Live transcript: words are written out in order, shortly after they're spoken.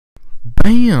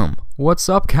Bam! What's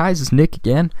up, guys? It's Nick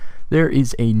again. There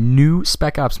is a new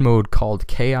Spec Ops mode called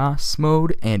Chaos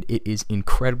Mode, and it is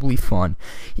incredibly fun.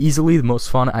 Easily the most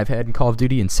fun I've had in Call of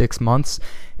Duty in 6 months,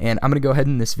 and I'm going to go ahead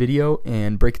in this video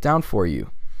and break it down for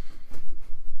you.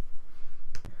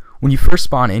 When you first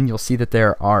spawn in, you'll see that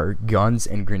there are guns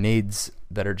and grenades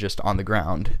that are just on the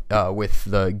ground with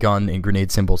the gun and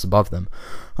grenade symbols above them.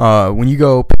 When you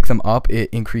go pick them up, it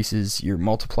increases your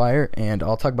multiplier, and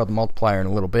I'll talk about the multiplier in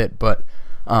a little bit, but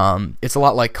it's a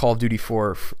lot like Call of Duty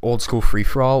 4 old school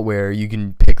free-for-all, where you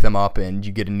can pick them up and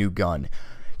you get a new gun.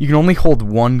 You can only hold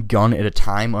one gun at a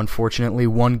time, unfortunately,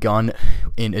 one gun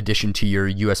in addition to your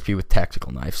USP with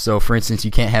tactical knife. So for instance,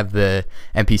 you can't have the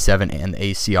MP7 and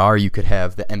the ACR. You could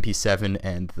have the MP7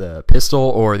 and the pistol,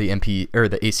 or the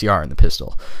ACR and the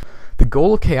pistol. The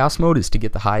goal of Chaos Mode is to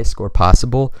get the highest score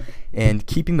possible, and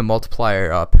keeping the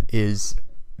multiplier up is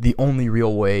the only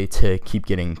real way to keep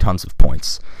getting tons of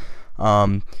points.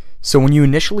 So when you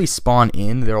initially spawn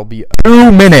in, there will be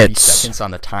 2 minutes 30 seconds on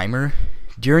the timer.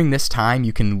 During this time,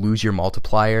 you can lose your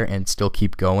multiplier and still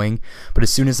keep going, but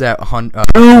as soon as that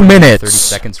 2 minutes 30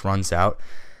 seconds runs out,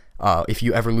 if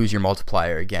you ever lose your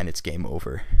multiplier again, it's game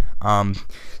over.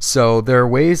 So there are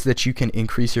ways that you can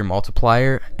increase your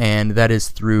multiplier, and that is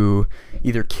through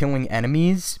either killing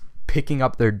enemies, picking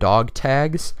up their dog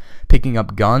tags, picking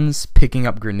up guns, picking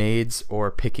up grenades,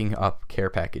 or picking up care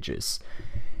packages.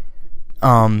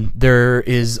 There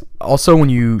is also, when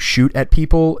you shoot at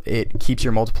people, it keeps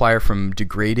your multiplier from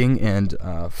degrading and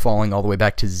falling all the way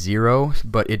back to 0,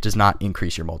 but it does not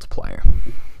increase your multiplier.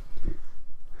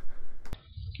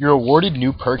 You're awarded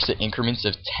new perks at increments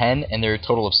of 10, and there are a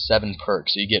total of 7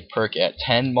 perks. So you get perk at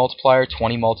 10 multiplier,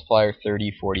 20 multiplier,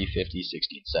 30, 40, 50,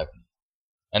 60, and 70.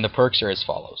 And the perks are as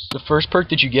follows. The first perk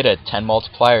that you get at 10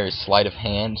 multiplier is Sleight of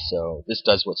Hand, so this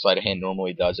does what Sleight of Hand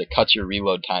normally does. It cuts your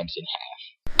reload times in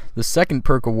half. The second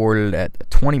perk awarded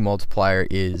at 20 multiplier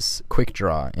is Quick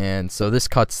Draw, and so this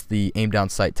cuts the aim down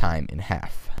sight time in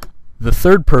half. The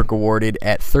third perk awarded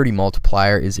at 30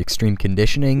 multiplier is Extreme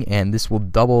Conditioning, and this will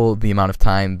double the amount of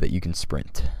time that you can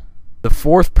sprint. The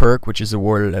fourth perk, which is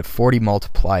awarded at 40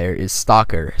 multiplier, is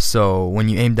Stalker, so when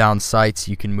you aim down sights,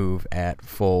 you can move at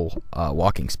full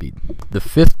walking speed. The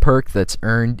fifth perk that's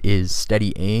earned is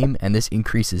Steady Aim, and this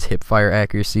increases hipfire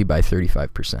accuracy by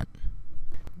 35%.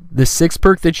 The sixth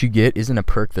perk that you get isn't a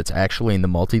perk that's actually in the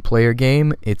multiplayer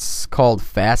game. It's called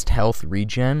Fast Health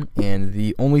Regen, and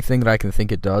the only thing that I can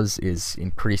think it does is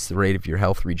increase the rate of your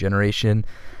health regeneration.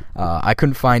 I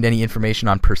couldn't find any information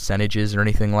on percentages or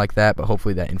anything like that, but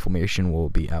hopefully that information will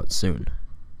be out soon.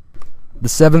 The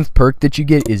seventh perk that you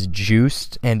get is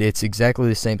Juiced, and it's exactly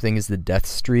the same thing as the Death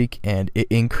Streak, and it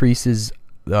increases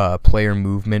player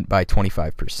movement by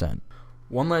 25%.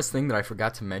 One last thing that I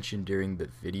forgot to mention during the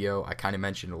video, I kind of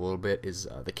mentioned a little bit, is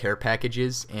the care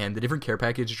packages. And the different care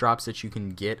package drops that you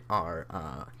can get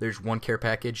are, there's one care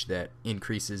package that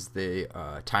increases the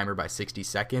timer by 60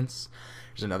 seconds.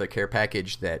 There's another care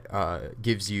package that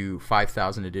gives you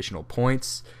 5,000 additional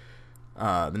points.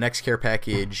 The next care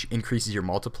package increases your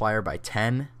multiplier by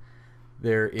 10.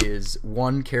 There is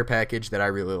one care package that I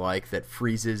really like that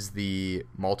freezes the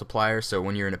multiplier, so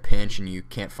when you're in a pinch and you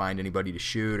can't find anybody to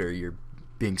shoot, or you're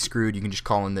being screwed, you can just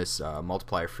call in this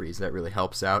multiplier freeze. That really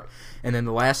helps out. And then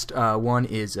the last one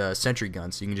is Sentry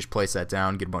Gun, so you can just place that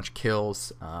down, get a bunch of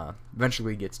kills.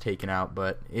 Eventually it gets taken out,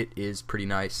 but it is pretty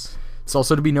nice. It's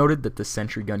also to be noted that the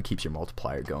Sentry Gun keeps your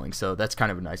multiplier going, so that's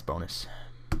kind of a nice bonus.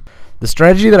 The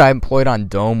strategy that I employed on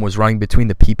Dome was running between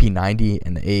the PP90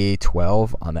 and the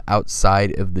AA-12 on the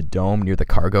outside of the dome near the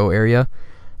cargo area.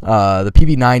 The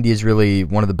PP90 is really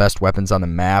one of the best weapons on the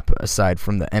map, aside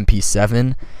from the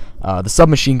MP7. The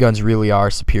submachine guns really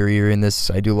are superior in this.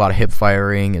 I do a lot of hip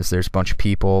firing as there's a bunch of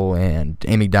people, and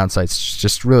aiming down sights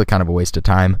just really kind of a waste of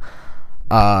time.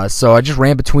 So I just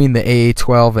ran between the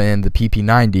AA-12 and the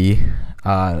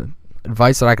PP90.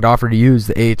 Advice that I could offer to you is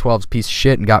the AA-12's a piece of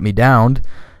shit and got me downed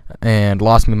and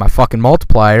lost me my fucking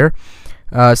multiplier.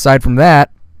 Aside from that,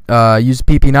 use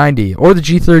PP90 or the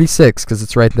G36 because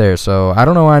it's right there. So I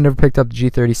don't know why I never picked up the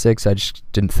G36. I just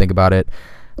didn't think about it,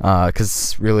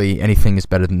 because really anything is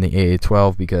better than the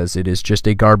AA-12 because it is just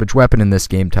a garbage weapon in this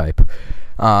game type.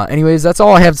 Anyways, that's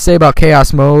all I have to say about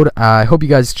Chaos Mode. I hope you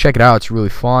guys check it out. It's really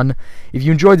fun. If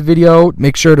you enjoyed the video,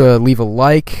 make sure to leave a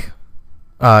like.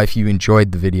 If you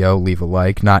enjoyed the video, leave a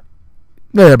like. Not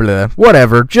blah, blah,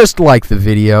 whatever. Just like the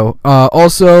video.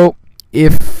 Also,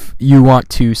 if you want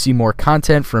to see more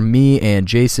content from me and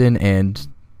Jason,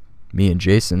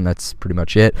 that's pretty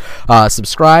much it.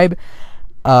 Subscribe.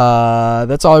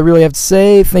 That's all I really have to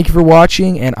say. Thank you for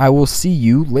watching, and I will see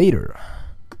you later.